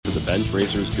to the Bench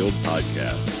Racers Guild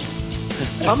podcast.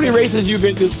 How many races have you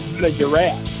been to in a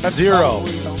giraffe? That's 0,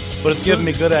 but it's giving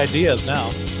me good ideas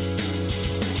now.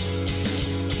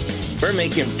 We're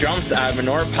making jumps out of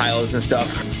manure piles and stuff.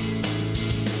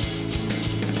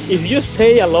 If you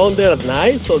stay alone there at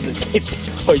night, so the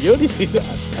coyotes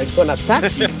are gonna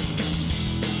attack you.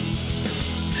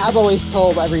 I've always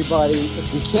told everybody,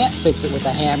 if you can't fix it with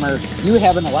a hammer, you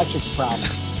have an electrical problem.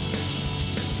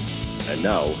 And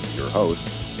now, your hosts,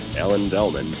 Alan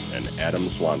Delman and Adam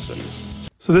Swanson.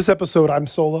 So this episode, I'm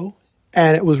solo,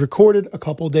 and it was recorded a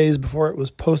couple days before it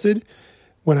was posted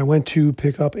when I went to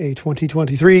pick up a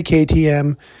 2023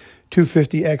 KTM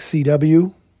 250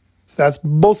 XCW. So that's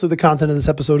most of the content of this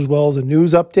episode, as well as a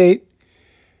news update.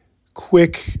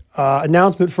 Quick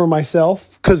announcement for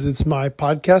myself, because it's my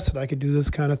podcast and I could do this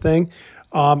kind of thing.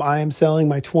 I am selling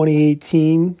my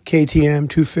 2018 KTM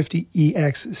 250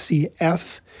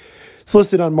 EXCF. It's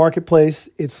listed on Marketplace.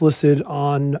 It's listed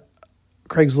on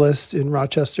Craigslist in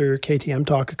Rochester, KTM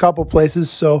Talk, a couple places.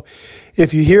 So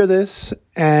if you hear this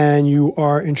and you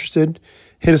are interested,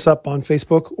 hit us up on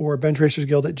Facebook or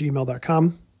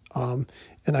benchracersguild@gmail.com. And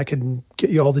I can get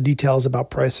you all the details about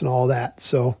price and all that.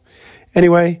 So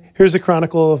anyway, here's a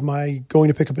chronicle of my going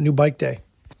to pick up a new bike day.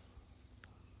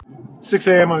 6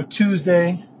 a.m. on a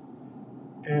Tuesday,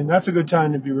 and that's a good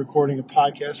time to be recording a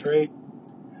podcast, right?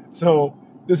 So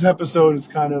this episode is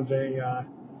kind of a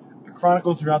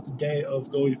chronicle throughout the day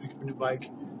of going to pick up a new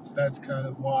bike. So that's kind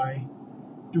of why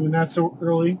doing that so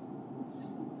early.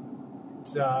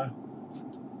 The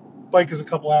bike is a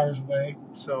couple hours away,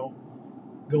 so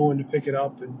going to pick it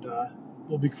up, and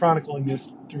we'll be chronicling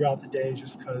this throughout the day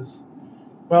just because,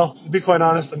 well, to be quite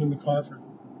honest, I'm in the car for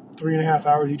 3.5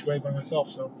 hours each way by myself,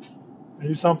 so I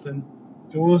do something.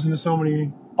 Don't listen to so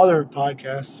many other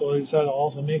podcasts, so I decided I'll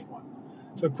also make one.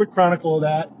 So a quick chronicle of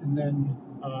that, and then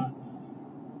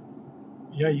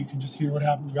you can just hear what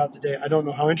happened throughout the day. I don't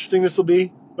know how interesting this will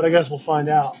be, but I guess we'll find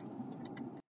out.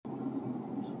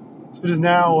 So it is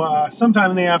now sometime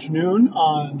in the afternoon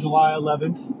on July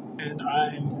 11th, and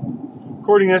I'm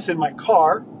recording this in my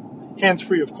car,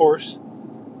 hands-free of course,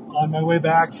 on my way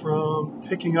back from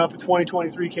picking up a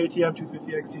 2023 KTM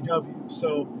 250 XCW.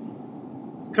 So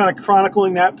it's kind of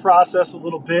chronicling that process a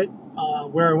little bit,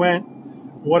 where I went,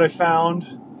 what I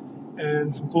found,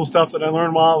 and some cool stuff that I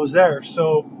learned while I was there.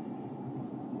 So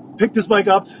picked this bike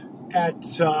up at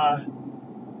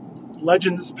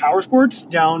Legends Power Sports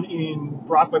down in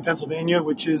Brockway, Pennsylvania,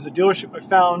 which is a dealership I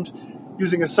found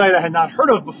using a site I had not heard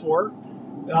of before.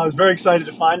 I was very excited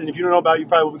to find, and if you don't know about it, you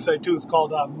probably will be excited too. It's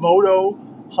called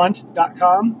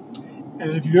motohunt.com.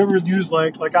 And if you ever use,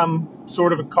 like I'm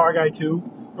sort of a car guy too, I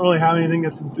don't really have anything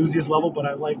that's enthusiast level, but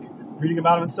I like reading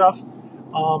about them and stuff.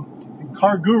 And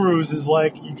Car Gurus is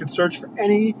like, you can search for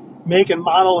any make and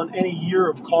model and any year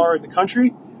of car in the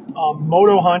country.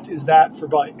 Moto Hunt is that for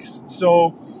bikes.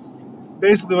 So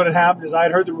basically what had happened is I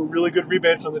had heard there were really good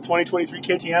rebates on the 2023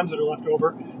 KTMs that are left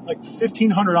over, like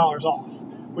 $1,500 off,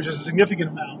 which is a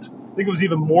significant amount. I think it was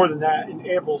even more than that in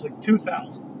April. It was like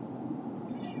 $2,000.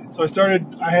 So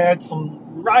I had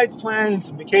some rides planned and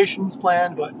some vacations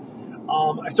planned, but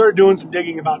I started doing some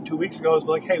digging about 2 weeks ago. I was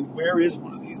like, hey, where is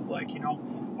one of these? Like,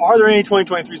 are there any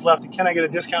 2023s left, and can I get a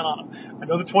discount on them? I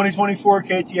know the 2024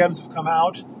 KTMs have come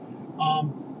out.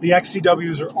 The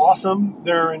XCWs are awesome.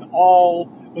 They're an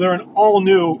all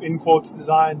new, in quotes,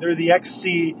 design. They're the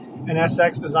XC and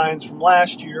SX designs from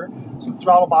last year. So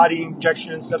throttle body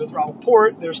injection instead of throttle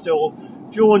port. They're still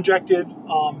fuel injected.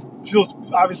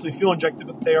 Obviously fuel injected,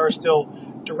 but they are still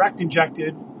direct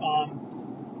injected.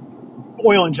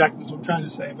 Oil injected is what I'm trying to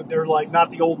say. But they're like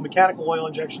not the old mechanical oil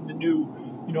injection, the new,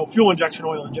 fuel injection,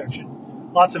 oil injection.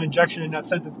 Lots of injection in that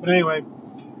sentence. But anyway,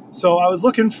 so I was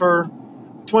looking for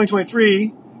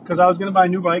 2023 because I was going to buy a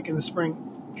new bike in the spring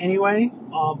anyway,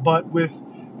 but with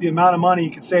the amount of money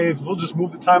you could save, we'll just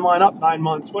move the timeline up 9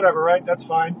 months, whatever, right? That's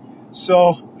fine.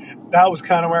 So that was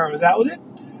kind of where I was at with it.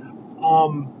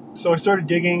 So I started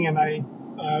digging, and I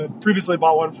previously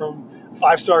bought one from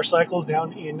 5 Star Cycles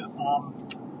down in,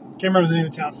 can't remember the name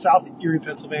of the town, South Erie,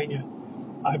 Pennsylvania.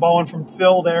 I bought one from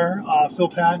Phil there, Phil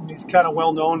Patton. He's kind of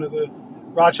well known to the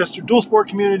Rochester dual sport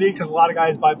community because a lot of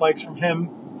guys buy bikes from him.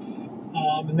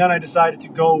 And then I decided to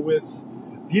go with,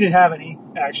 he didn't have any,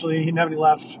 actually. He didn't have any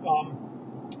left.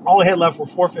 All I had left were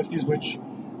 450s, which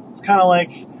is kind of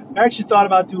like, I actually thought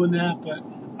about doing that, but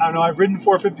I don't know. I've ridden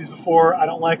 450s before. I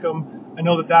don't like them. I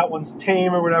know that one's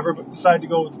tame or whatever, but decided to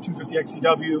go with the 250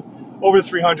 XCW over the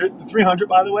 300. The 300,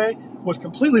 by the way, was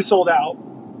completely sold out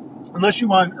unless you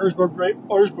want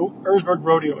Erzberg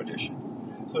Rodeo Edition.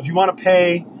 So if you want to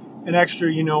pay an extra,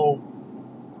 $300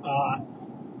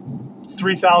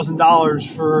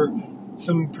 $3,000 for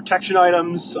some protection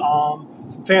items,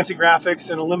 some fancy graphics,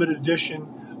 and a limited edition.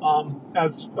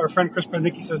 As our friend Chris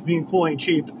Bennicki says, being cool ain't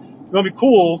cheap. If you want to be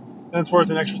cool, then it's worth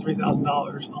an extra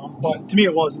 $3,000. But to me,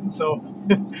 it wasn't. So,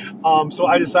 so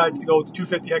I decided to go with the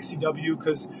 250 XCW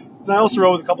because I also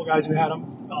rode with a couple guys who had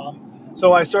them.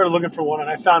 So I started looking for one, and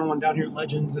I found one down here at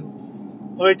Legends.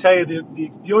 And let me tell you, the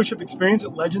dealership experience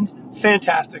at Legends,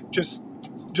 fantastic. Just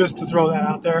to throw that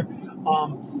out there.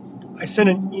 I sent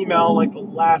an email like the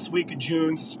last week of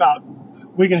June, it's about a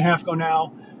week and a half ago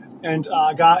now, and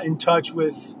got in touch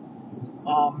with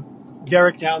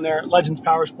Derek down there at Legends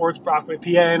Power Sports, Brockway,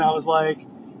 PA, and I was like,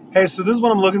 hey, so this is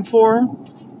what I'm looking for,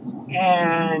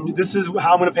 and this is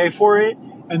how I'm going to pay for it,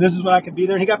 and this is when I can be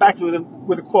there. And he got back to me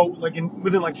with a quote within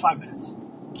 5 minutes.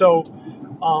 So,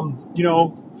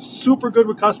 super good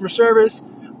with customer service.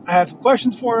 I had some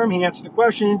questions for him. He answered the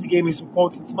questions. He gave me some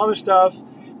quotes and some other stuff.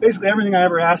 Basically, everything I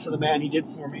ever asked of the man, he did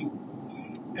for me.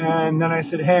 And then I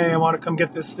said, hey, I want to come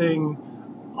get this thing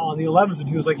on the 11th. And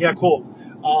he was like, yeah, cool.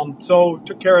 So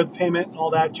took care of the payment and all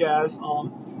that jazz.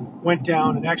 Went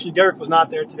down. And actually, Derek was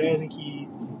not there today. I think he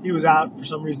was out for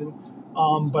some reason.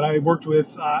 But I worked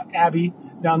with Abby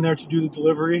down there to do the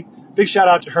delivery. Big shout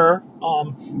out to her.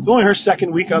 It was only her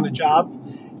second week on the job.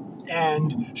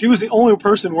 And she was the only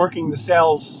person working the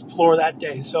sales floor that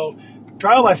day. So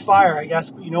trial by fire, I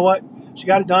guess. But you know what? She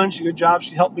got it done. She did a good job.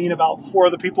 She helped me and about 4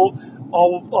 other people,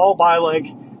 all by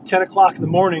 10 o'clock in the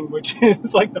morning, which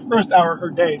is like the first hour of her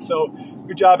day. So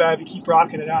good job, Abby. Keep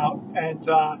rocking it out. And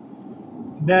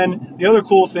then the other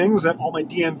cool thing was that all my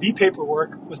DMV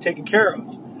paperwork was taken care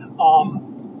of.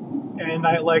 And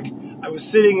I was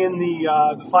sitting in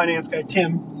the finance guy,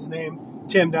 Tim, is his name,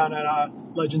 Tim down at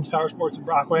Legends Power Sports in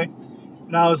Brockway.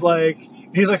 And I was like,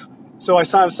 he's like, so I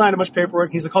signed a bunch of paperwork.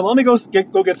 And he's like, hold on, let me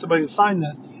go get somebody to sign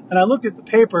this. And I looked at the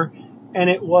paper, and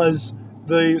it was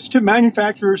the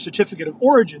manufacturer's certificate of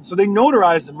origin. So they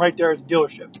notarized them right there at the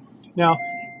dealership. Now,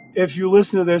 if you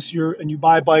listen to this and you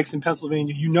buy bikes in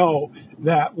Pennsylvania, you know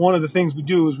that one of the things we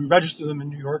do is we register them in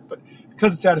New York. But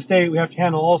because it's out of state, we have to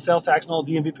handle all sales tax and all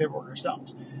DMV paperwork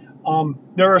ourselves.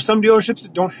 There are some dealerships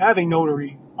that don't have a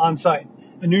notary on site,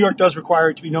 and New York does require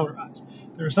it to be notarized.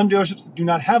 There are some dealerships that do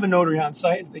not have a notary on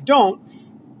site. If they don't,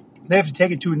 they have to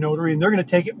take it to a notary, and they're going to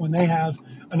take it when they have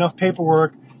enough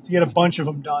paperwork to get a bunch of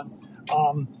them done.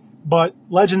 But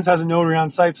Legends has a notary on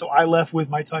site, so I left with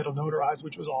my title notarized,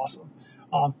 which was awesome.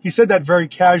 He said that very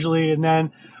casually, and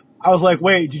then I was like,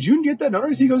 wait, did you get that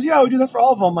notarized? He goes, yeah, we do that for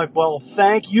all of them. I'm like, well,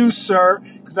 thank you, sir,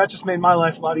 because that just made my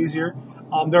life a lot easier.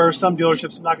 There are some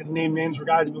dealerships, I'm not going to name names, where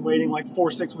guys have been waiting 4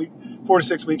 to 6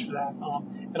 weeks for that.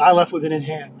 And I left with it in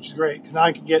hand, which is great, because now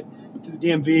I can get to the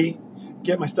DMV,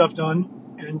 get my stuff done,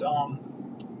 and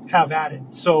have at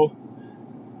it. So,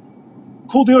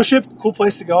 cool dealership, cool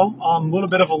place to go. A little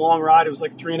bit of a long ride. It was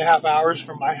 3.5 hours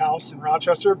from my house in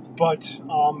Rochester, but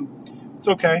it's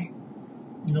okay.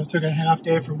 Took a half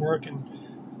day from work and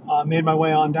made my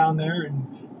way on down there and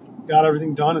got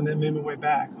everything done, and then made my way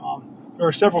back. There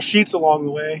are several sheets along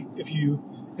the way if you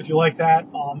like that.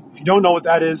 If you don't know what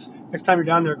that is, next time you're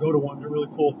down there, go to one. They're really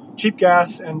cool. Cheap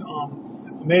gas and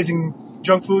amazing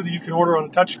junk food that you can order on a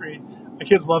touchscreen. My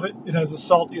kids love it. It has the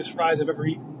saltiest fries I've ever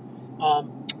eaten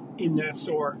in that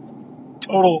store.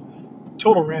 Total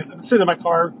rant. I've been sitting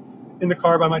in the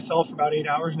car by myself for about 8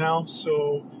 hours now.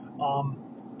 So,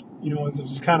 it's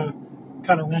just kind of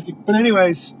ranting. But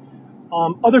anyways,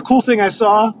 other cool thing I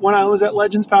saw when I was at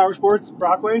Legends Power Sports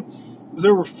Brockway was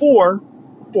there were four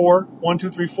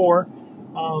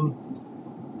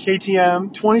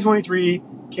KTM 2023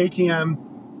 KTM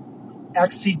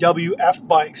XCW F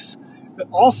bikes that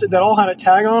all had a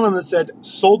tag on them that said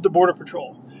sold to Border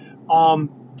Patrol.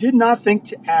 Did not think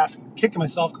to ask, I'm kicking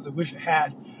myself because I wish I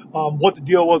had, what the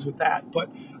deal was with that. But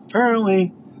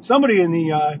apparently somebody in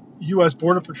the U.S.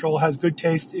 Border Patrol has good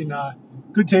taste in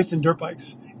dirt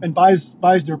bikes and buys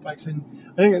dirt bikes. And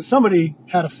I think that somebody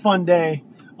had a fun day.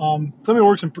 Somebody who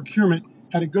works in procurement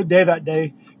had a good day that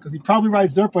day because he probably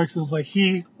rides dirt bikes. It was like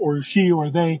he or she or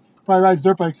they probably rides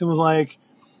dirt bikes and was like,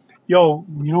 yo,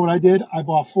 you know what I did? I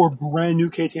bought 4 brand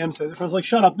new KTMs today. I was like,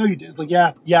 shut up. No, you did. It's like,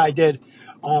 yeah, I did.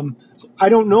 So I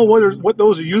don't know what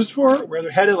those are used for, where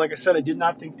they're headed. Like I said, I did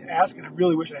not think to ask, and I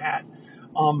really wish I had.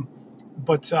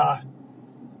 But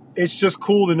it's just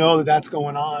cool to know that that's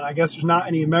going on. I guess there's not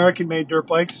any American-made dirt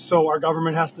bikes, so our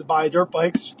government has to buy dirt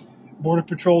bikes. Border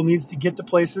Patrol needs to get to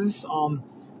places,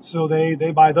 so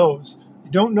they buy those. I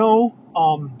don't know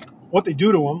what they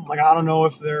do to them. I don't know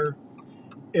if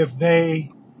they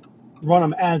run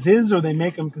them as is, or they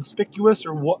make them conspicuous,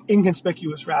 or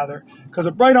inconspicuous rather. Because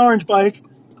a bright orange bike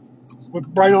with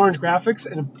bright orange graphics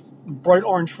and a bright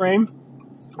orange frame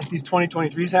like these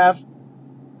 2023s have,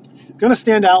 going to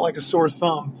stand out like a sore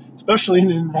thumb, especially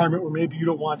in an environment where maybe you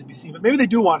don't want it to be seen, but maybe they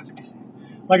do want it to be seen.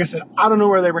 Like I said, I don't know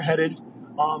where they were headed.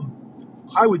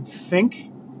 I would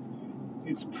think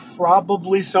it's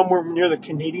probably somewhere near the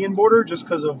Canadian border just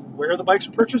because of where the bikes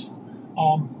were purchased.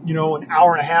 An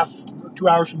hour and a half, 2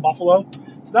 hours from Buffalo.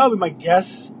 So that would be my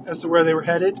guess as to where they were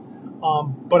headed.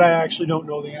 But I actually don't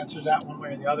know the answer to that one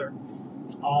way or the other.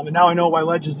 And now I know why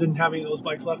Legends didn't have any of those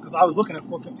bikes left, because I was looking at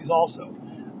 450s also.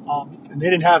 And they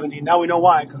didn't have any. Now we know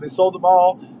why, because they sold them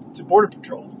all to Border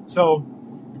Patrol. So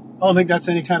I don't think that's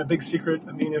any kind of big secret.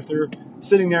 I mean, if they're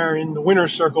sitting there in the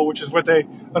winner's circle, which is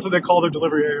that's what they call their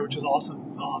delivery area, which is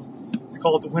awesome. They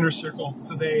call it the winner's circle.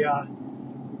 So they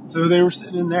were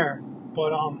sitting in there.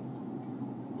 But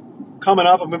coming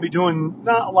up, I'm going to be doing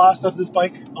not a lot of stuff to this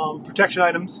bike, protection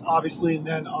items, obviously, and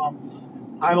then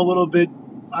I'm a little bit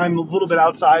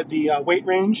outside the weight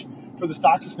range for the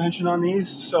stock suspension on these,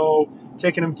 so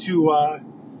taking them to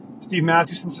Steve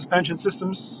Mathewson Suspension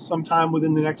Systems sometime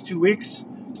within the next 2 weeks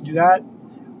to do that.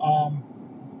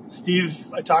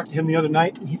 Steve, I talked to him the other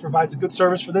night, and he provides a good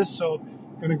service for this, so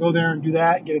I'm going to go there and do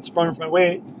that, get it sprung for my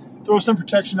weight, throw some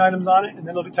protection items on it, and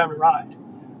then it'll be time to ride.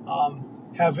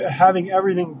 Having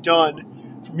everything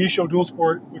done for Micho Dual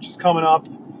Sport, which is coming up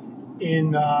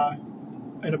in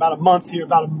about a month here,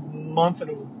 about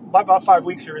 5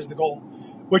 weeks here is the goal,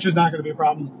 which is not going to be a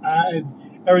problem.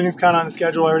 Everything's kind of on the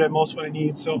schedule. I already have most of what I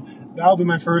need, so that'll be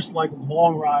my first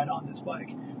long ride on this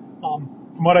bike.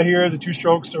 From what I hear, the two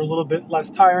strokes are a little bit less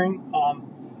tiring.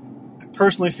 I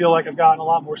personally feel like I've gotten a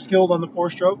lot more skilled on the four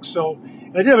strokes.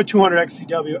 And I did have a 200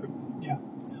 XCW,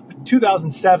 a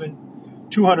 2007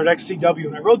 200 XCW,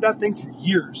 and I rode that thing for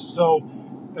years.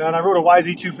 And I rode a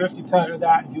YZ250 prior to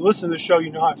that. If you listen to the show,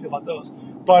 you know how I feel about those.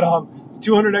 But the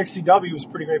 200 XCW was a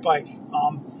pretty great bike,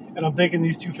 and I'm thinking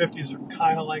these 250s are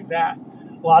kind of like that.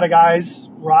 A lot of guys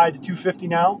ride the 250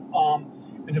 now,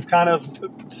 and have kind of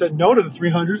said no to the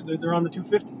 300. They're on the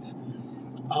 250s.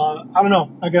 I don't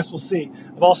know. I guess we'll see.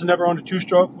 I've also never owned a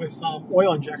two-stroke with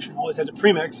oil injection. Always had to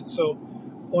premix. So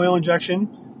oil injection,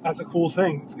 that's a cool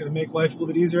thing. It's going to make life a little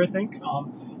bit easier, I think.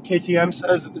 KTM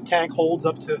says that the tank holds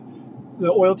up to,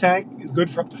 the oil tank is good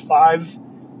for up to 5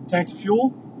 tanks of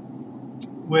fuel,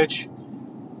 which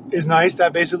is nice.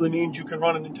 That basically means you can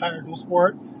run an entire dual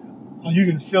sport. You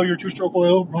can fill your two-stroke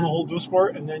oil, run a whole dual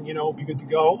sport, and then, be good to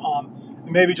go.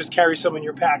 And maybe just carry some in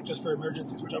your pack just for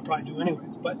emergencies, which I'll probably do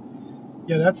anyways. But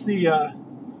yeah, that's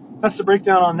the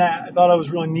breakdown on that. I thought it was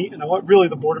really neat, and really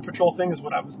the Border Patrol thing is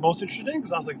what I was most interested in,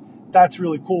 because I was like, that's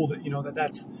really cool that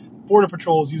that's Border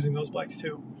Patrol is using those bikes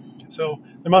too. So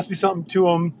there must be something to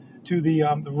them, to the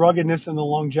ruggedness and the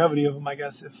longevity of them, I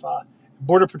guess, if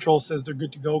Border Patrol says they're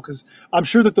good to go, because I'm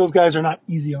sure that those guys are not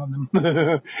easy on them.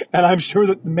 And I'm sure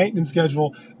that the maintenance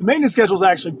schedule is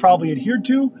actually probably adhered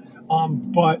to,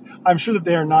 but I'm sure that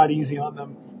they are not easy on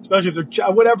them, especially if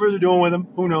they're, whatever they're doing with them,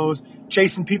 who knows,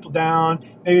 chasing people down,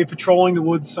 maybe patrolling the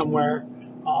woods somewhere.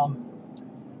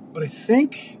 But I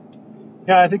think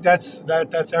that's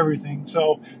everything.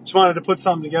 So just wanted to put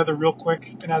something together real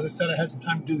quick. And as I said, I had some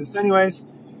time to do this anyways.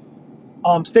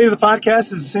 State of the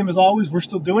podcast is the same as always. We're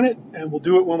still doing it, and we'll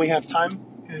do it when we have time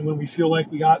and when we feel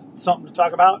like we got something to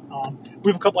talk about.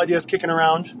 We have a couple ideas kicking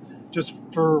around just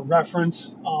for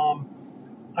reference.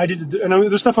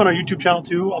 There's stuff on our YouTube channel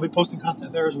too. I'll be posting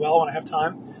content there as well when I have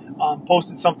time.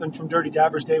 Posted something from Dirty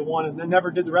Dabbers day one and then never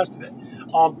did the rest of it.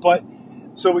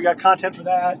 So we got content for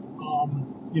that.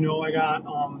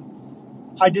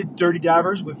 I did Dirty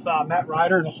Dabbers with Matt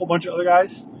Ryder and a whole bunch of other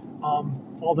guys.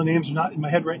 All the names are not in my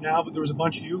head right now, but there was a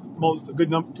bunch of you. A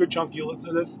good chunk of you listen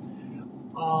to this.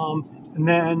 And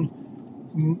then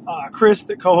Chris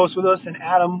that co-hosts with us, and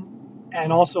Adam,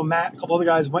 and also Matt, a couple other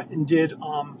guys went and did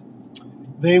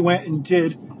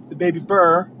the Baby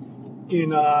Burr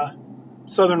in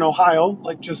southern Ohio,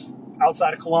 just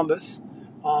outside of Columbus,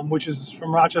 which is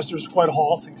from Rochester. Is quite a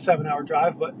haul. It's like a 7-hour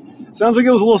drive, but it sounds like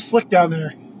it was a little slick down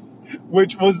there,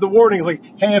 which was the warning. It's like,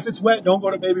 hey, if it's wet, don't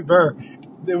go to Baby Burr.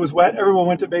 It was wet. Everyone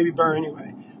went to Baby Burr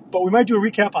anyway. But we might do a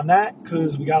recap on that,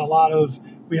 because we have a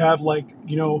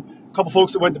couple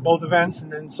folks that went to both events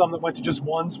and then some that went to just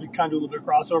one. So we kind of do a little bit of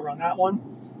crossover on that one.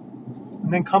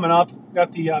 And then coming up, we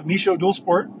got the Micho Dual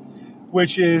Sport,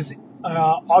 which is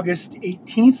August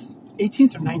 18th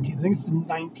or 19th. I think it's the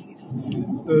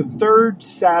 19th. The third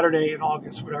Saturday in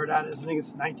August, whatever that is. I think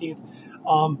it's the 19th.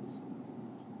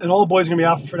 And all the boys are going to be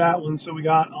out for that one. So we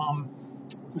got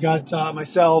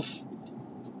myself.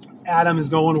 Adam is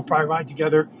going. We'll probably ride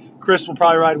together. Chris will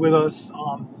probably ride with us.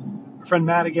 Our friend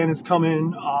Matt again is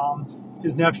coming.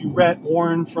 His nephew Rhett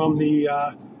Warren from the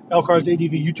Elcar's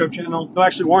ADV YouTube channel. No,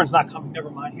 actually, Warren's not coming. Never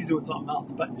mind. He's doing something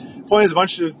else. But the point is, a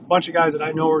bunch of guys that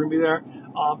I know are going to be there.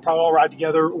 Probably all ride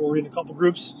together or in a couple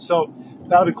groups. So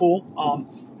that'll be cool.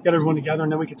 Get everyone together,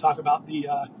 and then we can talk about the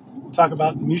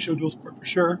Micho dual sport for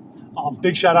sure.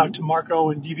 Big shout out to Marco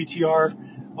and DVTR,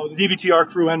 the DVTR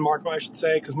crew and Marco, I should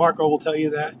say, because Marco will tell you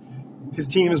that his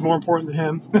team is more important than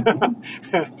him.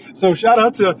 So shout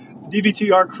out to the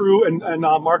DVTR crew and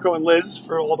Marco and Liz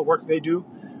for all the work they do.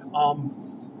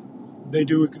 They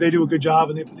do a good job,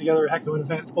 and they put together a heck of an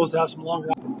event. It's supposed to have some longer.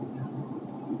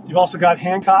 You've also got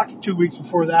Hancock 2 weeks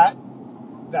before that.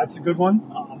 That's a good one.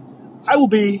 I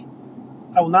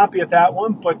will not be at that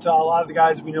one, but a lot of the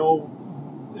guys we know,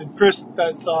 and Chris,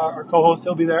 that's our co-host,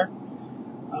 he'll be there.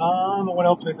 What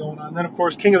else we got going on? And then, of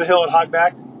course, King of the Hill at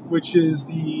Hogback, which is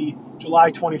the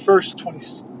July 21st,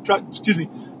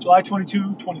 July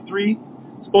 22, 23.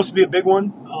 It's supposed to be a big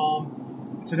one.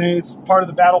 Today, it's part of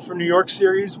the Battle for New York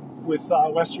series with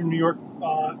Empire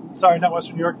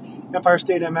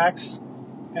State MX,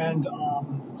 and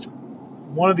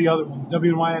one of the other ones,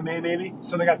 WYMA maybe.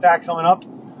 So they got that coming up.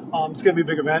 It's going to be a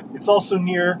big event. It's also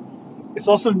near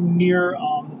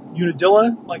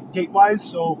Unadilla, like date-wise,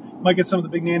 so might get some of the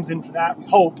big names in for that. We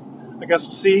hope. I guess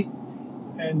we'll see.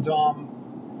 And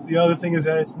the other thing is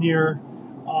that it's near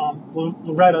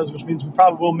Loretta's, which means we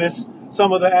probably will miss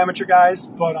some of the amateur guys,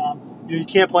 but you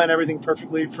can't plan everything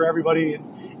perfectly for everybody, and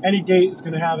any date is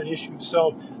going to have an issue.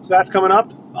 So that's coming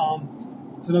up.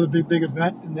 It's another big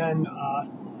event. And then,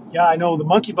 I know the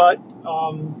Monkey Butt,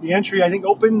 the entry, I think,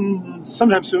 open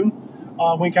sometime soon.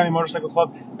 Wayne County Motorcycle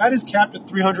Club. That is capped at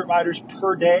 300 riders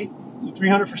per day. So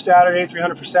 300 for Saturday,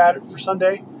 300 for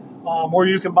Sunday. Or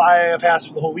you can buy a pass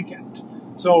for the whole weekend.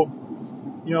 So,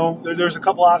 there's a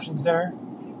couple options there.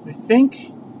 And I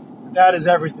think that is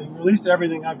everything, or at least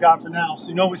everything I've got for now.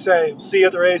 So we say, we'll see you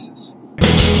at the races.